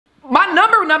my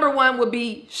number one would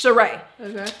be Sheree.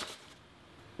 Okay.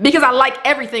 Because I like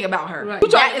everything about her. Right. Who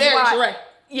tried to marry Sheree?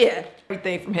 Yeah,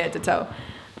 everything from head to toe.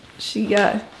 She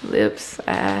got lips,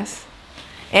 ass,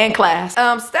 and class.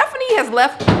 Stephanie has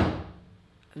left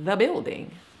the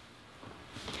building.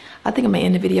 I think I'm gonna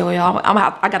end the video, y'all.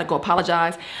 I gotta go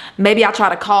apologize. Maybe I'll try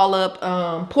to call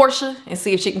up Portia and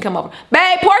see if she can come over.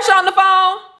 Babe, Portia on the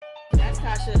phone. That's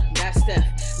Tasha, that's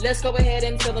Steph. Let's go ahead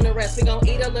and fill in the rest. We gonna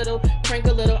eat a little, drink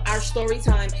a little. Our story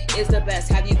time is the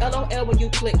best. Have you LOL when you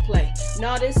click play?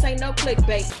 No, this ain't no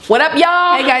clickbait. What up,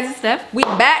 y'all? Hey guys, it's Steph. We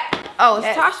back. Oh, it's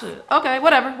Tasha. Okay,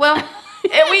 whatever. Well,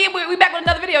 and we back with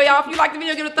another video, y'all. If you like the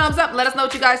video, give it a thumbs up. Let us know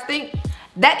what you guys think.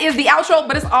 That is the outro,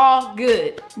 but it's all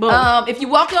good. Boom. If you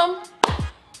welcome,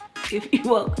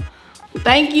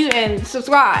 thank you and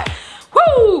subscribe.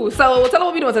 Woo! So tell them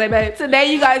what we doing today, babe.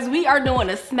 Today, you guys, we are doing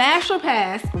a smash or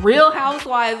pass Real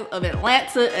Housewives of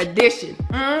Atlanta edition.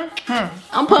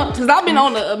 I'm pumped because I've been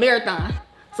on a marathon,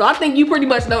 so I think you pretty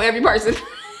much know every person.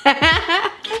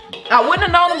 I wouldn't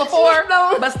have known them before,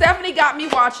 but Stephanie got me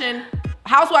watching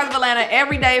Housewives of Atlanta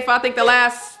every day for I think the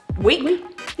last week.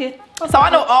 Yeah. So I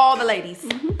know all the ladies,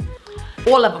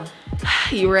 all of them.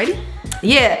 You ready?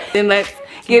 Yeah. Then let's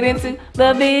get into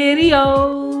the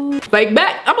video. Like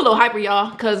back, I'm a little hyper,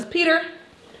 y'all, because Peter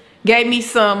gave me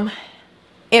some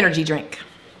energy drink.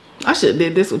 I should have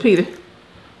did this with Peter.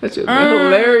 That should have been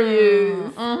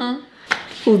hilarious.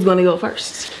 Who's gonna go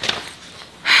first?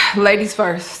 Ladies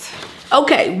first.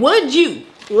 Okay, would you,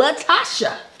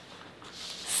 Latasha,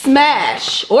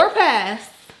 smash or pass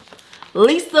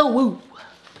Lisa Wu?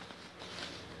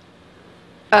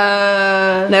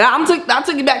 Now I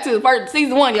took you back to the first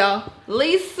season 1, y'all.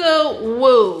 Lisa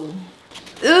Wu.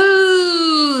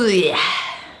 Ooh, yeah.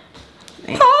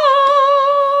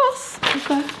 Pass.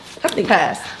 Okay. I think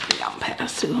pass. Yeah, I'm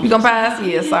pass too. You gonna pass?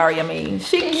 Yeah, sorry. I mean,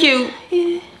 she cute.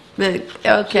 But,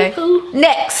 okay.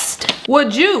 Next.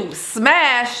 Would you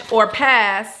smash or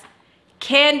pass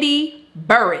Candy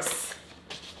Burris?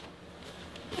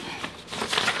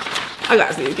 I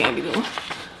gotta see what Candy doing.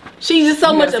 She's just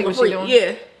so much of a freak.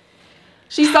 Yeah.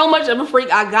 She's so much of a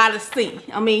freak, I gotta see.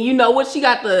 I mean, you know what? She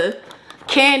got the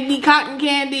cotton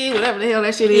candy, whatever the hell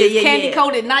that shit is. Candy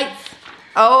coated nights.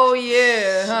 Oh,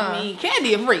 yeah. Huh? I mean,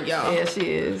 Candy a freak, y'all. Yeah, she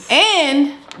is.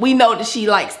 And we know that she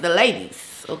likes the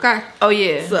ladies, okay? Oh,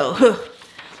 yeah. So,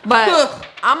 but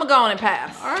I'm gonna go on and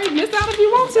pass. all right, miss out if you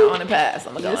want to. Go on and pass.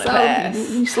 I'm gonna go on and pass.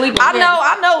 You sleep. I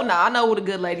know who the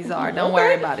good ladies are. Don't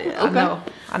worry about it. Okay.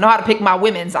 I know how to pick my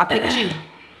women's. I picked you.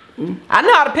 I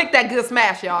know how to pick that good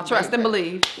smash, y'all. Trust and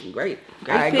believe. Great.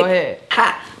 All right, go ahead.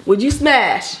 Ha. Would you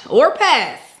smash or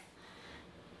pass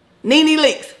Nene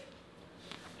Leakes?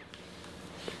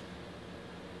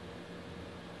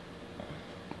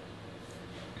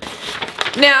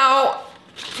 Now,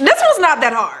 this one's not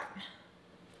that hard.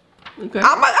 Okay.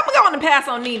 I'm gonna go on and pass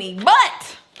on Nene,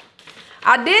 but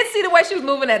I did see the way she was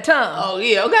moving that tongue. Oh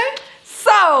yeah, okay.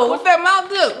 So What's that mouth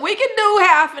do? we can do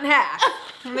half and half.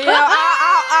 You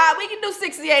know, we can do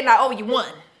 68 and I owe you 1.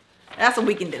 That's what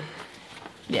we can do.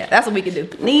 Yeah, that's what we can do.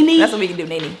 Nene. That's what we can do,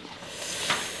 Nene.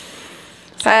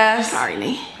 Pass. Sorry,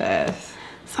 Nene. Pass.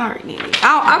 Sorry, Nene.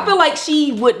 I feel like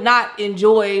she would not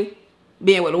enjoy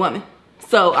being with a woman,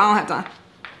 so I don't have time.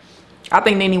 I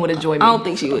think Nene would enjoy me. I don't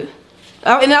think she would.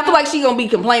 And I feel like she gonna be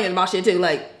complaining about shit too.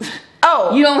 Like,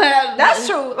 oh, you don't have. That's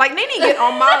true. Like Nene get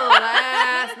on my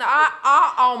last.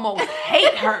 I almost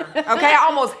hate her. Okay, I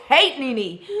almost hate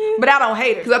Nene, but I don't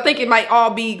hate her because I think it might all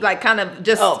be like kind of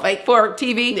just fake for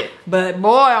TV. Yeah. But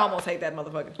boy, I almost hate that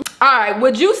motherfucker. All right,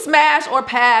 would you smash or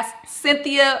pass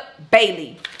Cynthia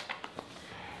Bailey?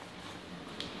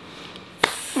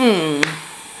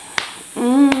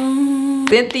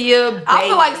 Cynthia Bailey. I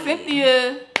feel like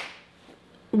Cynthia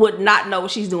would not know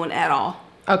what she's doing at all.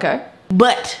 Okay.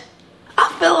 But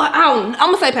I feel like I'm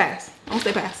gonna say pass. I'm gonna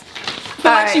say pass. I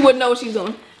feel like she wouldn't know what she's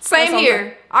doing. Same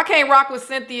here. I can't rock with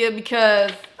Cynthia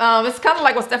because it's kind of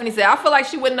like what Stephanie said. I feel like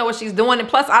she wouldn't know what she's doing, and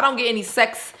plus I don't get any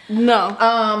sex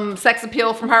sex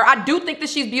appeal from her. I do think that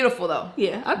she's beautiful though.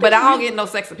 Yeah, but I don't get no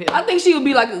sex appeal. I think she would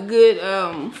be like a good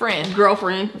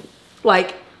girlfriend.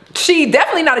 Like, she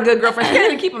definitely not a good girlfriend. She can't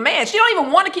even keep a man. She don't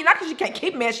even want to keep. Not because she can't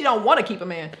keep a man. She don't want to keep a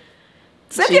man.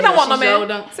 Cynthia don't want no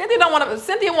man. Cynthia don't want to.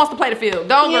 Cynthia wants to play the field.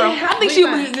 Don't girl. I think she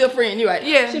would be a good friend. You're right.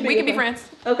 Yeah, we can be friends.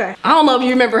 Okay. I don't know if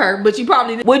you remember her, but you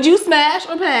probably did. Would you smash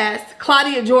or pass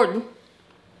Claudia Jordan?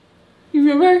 You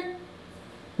remember her?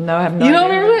 No, I have no. You don't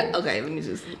remember it? Okay, let me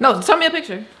just. No, show me a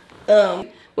picture. But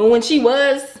when she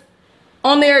was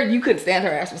on there, you couldn't stand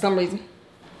her ass for some reason.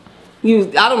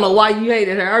 I don't know why you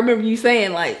hated her. I remember you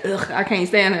saying like, ugh, I can't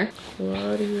stand her.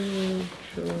 Claudia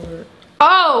Jordan.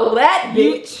 Oh, that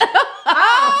bitch.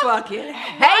 I fucking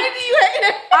hate. Why do you hate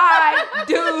her? I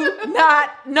do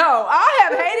not know. I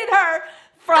have hated her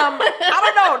from, I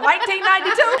don't know,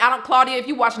 1992. I don't, Claudia, if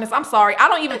you're watching this, I'm sorry. I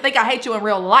don't even think I hate you in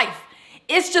real life.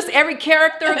 It's just every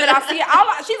character that I see.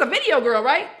 She's a video girl,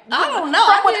 right? I don't know.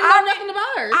 I didn't know nothing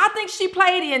about her. I think she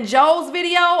played in Joe's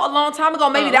video a long time ago.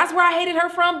 Maybe that's where I hated her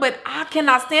from, but I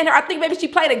cannot stand her. I think maybe she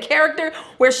played a character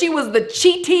where she was the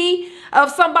cheatee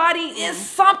of somebody. It's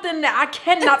something that I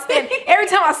cannot stand. Every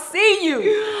time I see you,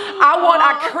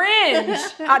 I cringe.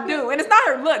 I do. And it's not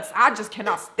her looks. I just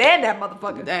cannot stand that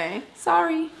motherfucker. Dang.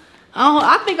 Sorry. Oh,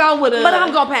 I think I would have. But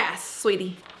I'm gonna pass,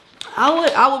 sweetie.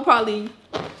 I would probably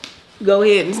go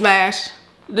ahead and smash,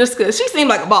 just cause she seemed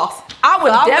like a boss. I would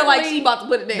definitely feel like she about to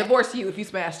put it down. Divorce you if you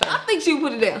smashed her. I think she would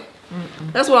put it down.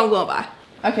 That's what I'm going by.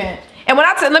 Okay. And when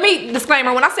I say, let me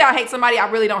disclaimer, when I say I hate somebody, I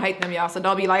really don't hate them, y'all. So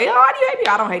don't be like, oh, why do you hate me?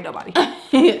 I don't hate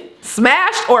nobody.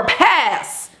 Smash or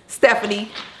pass,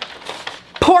 Stephanie.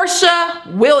 Portia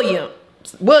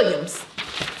Williams.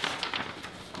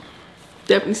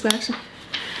 Definitely smashing.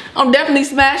 I'm definitely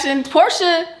smashing.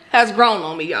 Portia has grown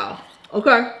on me, y'all.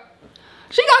 Okay.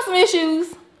 She got some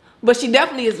issues, but she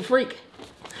definitely is a freak.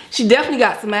 She definitely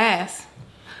got some ass.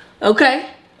 Okay?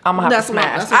 I'm gonna have to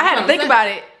smash. I had to think about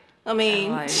it. I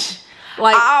mean, yeah.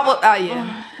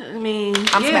 I mean,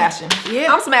 I'm smashing.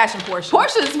 Yeah. I'm smashing Portia.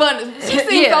 Portia's fun. She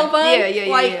seems so fun.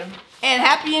 Yeah. And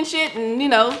happy and shit, and you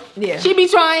know, she be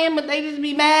trying, but they just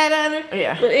be mad at her.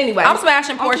 Yeah. But anyway, I'm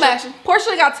smashing Portia.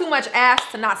 Portia got too much ass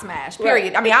to not smash.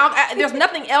 Period. Right. I mean, there's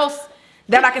nothing else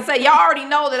that I can say. Y'all already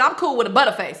know that I'm cool with a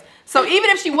butterface. So even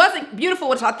if she wasn't beautiful,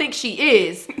 which I think she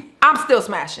is, I'm still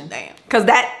smashing. Damn. Cause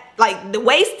that, like, the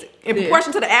waist in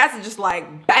proportion to the ass is just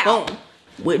like, bow. Boom.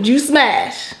 Would you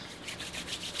smash?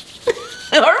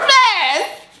 Or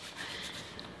pass?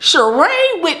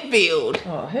 Sheree Whitfield.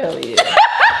 Oh, hell yeah.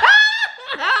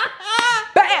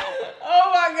 Bam.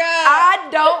 Oh my God. I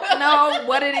don't know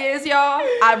what it is, y'all.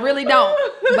 I really don't.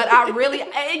 But I really,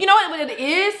 you know what it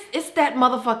is? It's that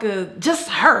motherfucker, just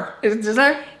her. It's just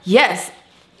her? Yes.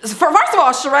 First of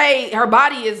all, Sheree, her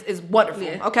body is wonderful.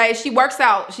 Yeah. Okay, she works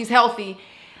out. She's healthy.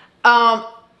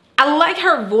 I like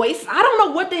her voice. I don't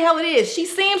know what the hell it is. She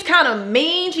seems kind of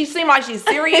mean. She seems like she's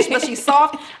serious, but she's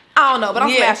soft. I don't know, but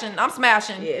I'm smashing. I'm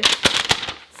smashing. Yeah.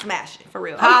 Smash it, for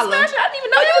real. I didn't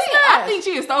even know you was smashed. I think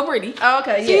she is so pretty.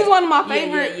 Okay, she's one of my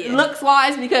favorite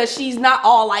looks-wise because she's not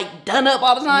all like done up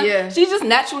all the time. Yeah. She's just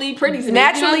naturally pretty.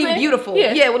 Naturally beautiful.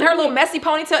 Yeah, with her little messy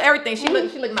ponytail, everything. She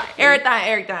look nice.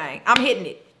 Everything. I'm hitting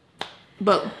it.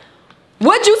 But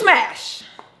would you smash?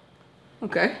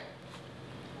 Okay.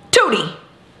 Tootie.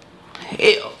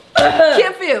 Hell.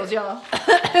 Kim Fields, y'all.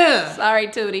 Sorry,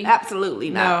 Tootie. Absolutely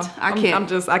not. No, I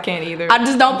can't. I can't either. I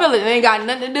just don't feel it. It ain't got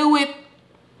nothing to do with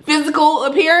physical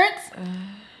appearance.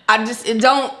 I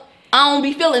don't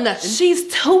be feeling nothing.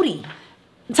 She's Tootie.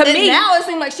 To me now it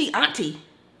seems like she auntie.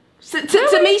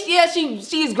 To me, yeah,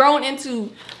 she's grown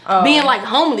into being like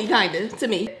homely kind of to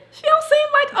me. She don't seem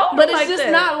like but it's like just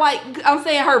not like, I'm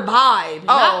saying her vibe.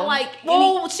 Not like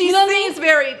she seems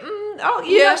very she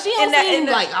don't seem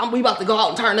like we about to go out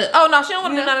and turn up. Oh no, she don't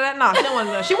want to do none of that. No, she don't want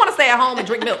to do that. She want to stay at home and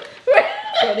drink milk.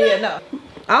 So yeah, no.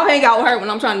 I'll hang out with her when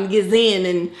I'm trying to get zen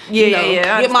and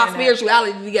get my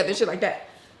spirituality together and shit like that.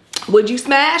 Would you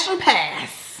smash or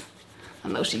pass? I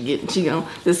know this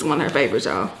is one of her favorites,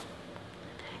 y'all.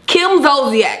 Kim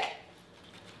Zolciak.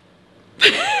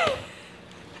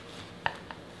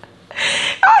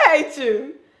 I hate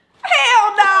you.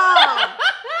 Hell no.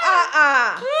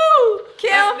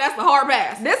 Kim, that's a hard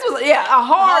pass. This was a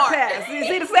hard pass. You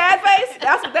see the sad face?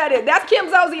 That's what that is. That's Kim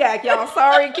Zolciak, y'all.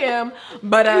 Sorry, Kim,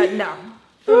 but no.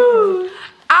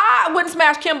 I wouldn't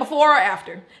smash Kim before or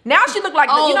after. Now she look like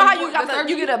you know how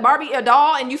you get a Barbie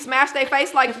doll and you smash their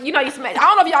face like you smash. I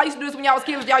don't know if y'all used to do this when y'all was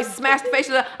kids. Y'all used to smash the face.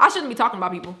 I shouldn't be talking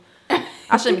about people.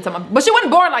 I shouldn't be talking about. But she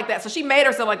wasn't born like that, so she made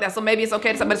herself like that. So maybe it's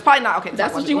okay to say, but it's probably not okay.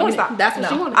 That's what she wanted. That's what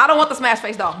she wanted. I don't want the smash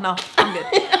face doll. No, I'm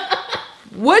good.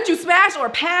 Would you smash or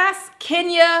pass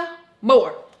Kenya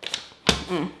Moore?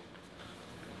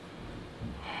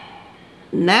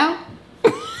 Now?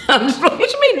 What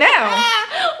you mean now?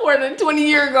 Or than 20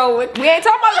 years ago. We ain't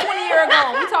talking about 20 years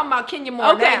ago. We talking about Kenya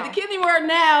Moore now. The Kenya Moore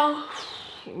now.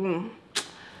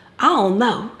 I don't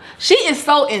know. She is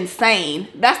so insane.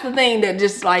 That's the thing that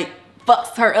just like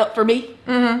fucks her up for me.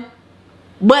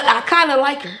 But I kind of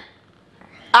like her.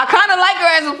 I kind of like her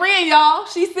as a friend, y'all.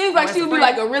 She seems like she would be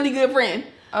like a really good friend.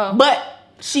 But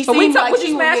she seems like would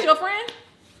you smash your friend?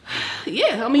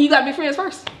 Yeah, I mean you gotta be friends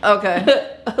first.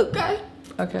 Okay.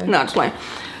 Okay. No, I'm just playing.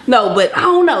 No, but I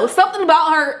don't know. Something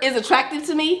about her is attractive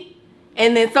to me.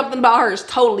 and then something about her is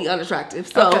totally unattractive.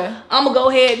 So I'm gonna go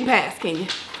ahead and pass, Kenya,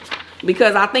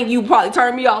 because I think you probably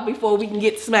turn me off before we can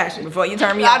get to smashing. Before you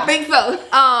turn me off. I think so.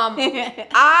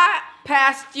 I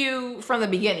passed you from the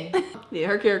beginning. Yeah,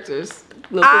 her character's.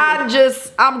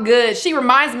 I'm good. She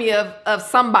reminds me of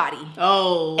somebody.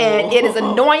 Oh. And it is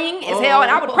annoying as hell,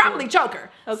 and I would probably choke her.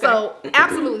 Okay. So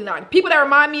absolutely not. People that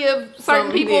remind me of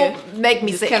certain people make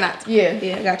me sick. Cannot. Yeah.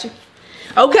 Yeah, I got you.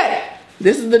 Okay.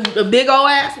 This is the big old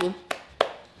ass one.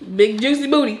 Big juicy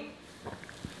booty.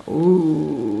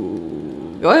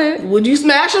 Ooh. Go ahead. Would you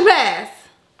smash or pass?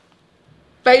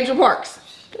 Phaedra Parks.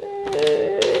 Bam!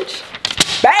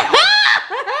 Bam!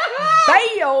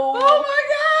 Oh my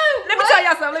God! Let me tell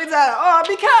y'all something.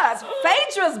 Because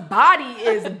Phaedra's body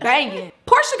is banging.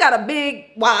 Portia got a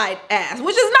big, wide ass,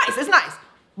 which is nice. It's nice.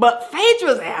 But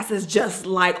Phaedra's ass is just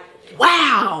like,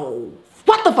 wow.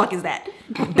 What the fuck is that?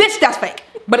 Bitch, that's fake.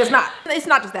 But it's not. It's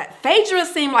not just that. Phaedra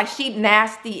seemed like she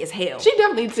nasty as hell. She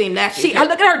definitely seemed nasty.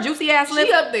 Look at her juicy ass lips.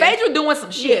 She up there. Phaedra doing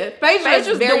some shit. Yeah,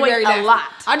 Phaedra's doing a lot.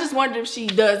 I just wonder if she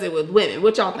does it with women.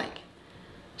 What y'all think?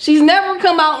 She's never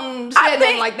come out and said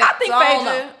anything like that.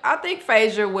 I think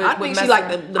Phaedra would. I think she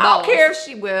like the balls. I don't care if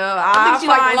she will. I think she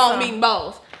like the long meating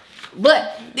balls.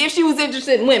 But if she was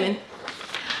interested in women,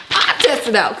 I'd test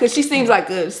it out because she seems like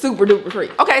a super duper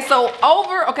freak. Okay, so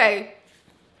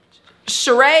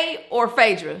Sheree or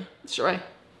Phaedra? Sheree.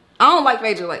 I don't like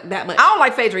Phaedra like that much. I don't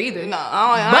like Phaedra either. No,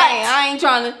 I ain't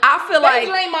trying to. I feel like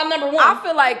Phaedra ain't my number one. I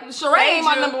feel like Sheree ain't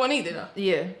my number one either though.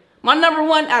 Yeah. My number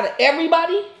one out of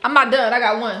everybody. I'm not done. I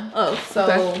got one. Oh, so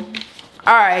okay.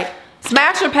 All right.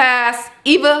 Smash or pass?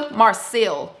 Eva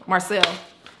Marcel.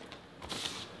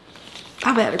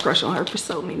 I've had a crush on her for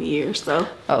so many years, so.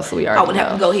 Oh, so we already I would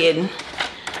have to go ahead and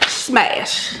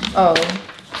smash. Oh,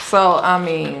 so I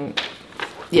mean,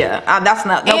 yeah, that's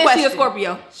not no question. She a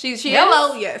Scorpio. She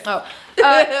Hello, is? yes. Oh,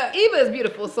 Eva is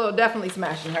beautiful, so definitely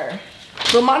smashing her.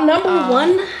 But my number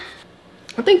one,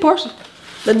 I think Portia.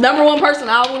 The number one person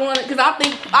I would want, because I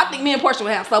think me and Portia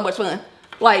would have so much fun.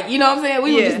 Like, you know what I'm saying?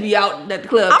 We would just be out at the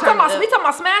club. We talking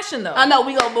about smashing though. I know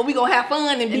we gonna have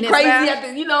fun and be crazy at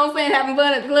the, you know what I'm saying, having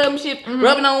fun at the club and shit,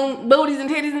 rubbing on booties and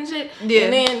titties and shit. Yeah.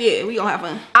 And then we gonna have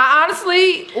fun. I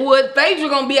honestly would. Phaedra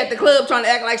gonna be at the club trying to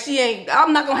act like she ain't.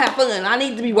 I'm not gonna have fun. I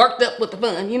need to be worked up with the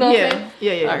fun. You know what I'm saying?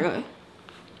 Yeah. All right, go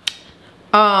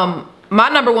ahead. My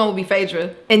number one would be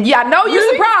Phaedra. And yeah, I know you're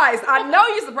surprised. I know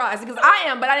you're surprised because I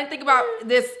am, but I didn't think about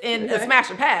this in a smash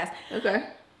or pass. Okay.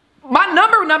 My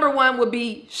number one would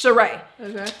be Sheree.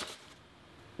 Okay.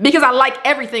 Because I like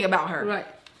everything about her. Right.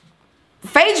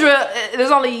 Phaedra,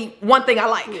 there's only one thing I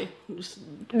like. Yeah.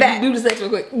 That. Do the sex real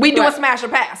quick. We do a smash or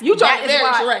pass. You trying to marry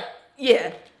Sheree.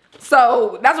 Yeah.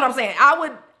 So that's what I'm saying. I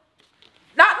would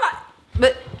not like,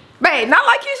 but babe, not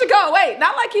like Keisha Cole. Wait,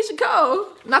 not like Keisha Cole.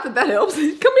 Not that helps. Come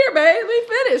here, babe. Let me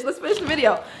finish. Let's finish the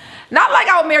video. Not like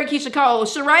I would marry Keisha Cole.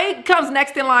 Sheree comes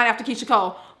next in line after Keisha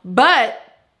Cole. But,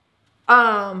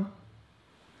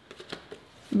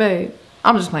 babe,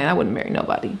 I'm just playing. I wouldn't marry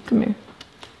nobody. Come here.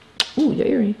 Ooh, your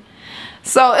earring.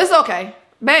 So it's okay.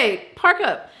 Babe, park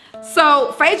up.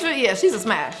 So Phaedra, yeah, she's a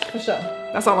smash for sure.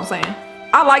 That's all I'm saying.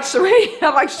 I like Sheree.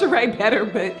 I like Sheree better,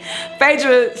 but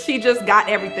Phaedra, she just got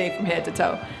everything from head to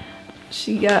toe.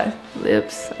 She got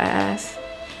lips, ass,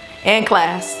 and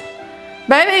class.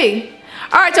 Baby.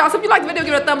 All right, y'all. So if you like the video,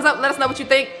 give it a thumbs up. Let us know what you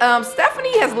think.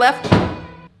 Stephanie has left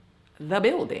the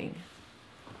building.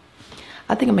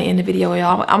 I think I'm gonna end the video,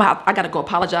 y'all. I gotta go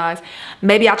apologize.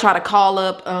 Maybe I'll try to call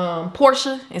up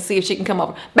Portia and see if she can come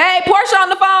over. Babe, Portia on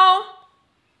the phone.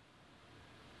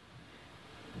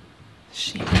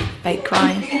 She fake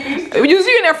crying. You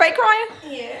in there fake crying?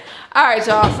 Yeah. All right,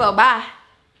 y'all. So bye.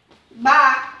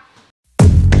 Bye.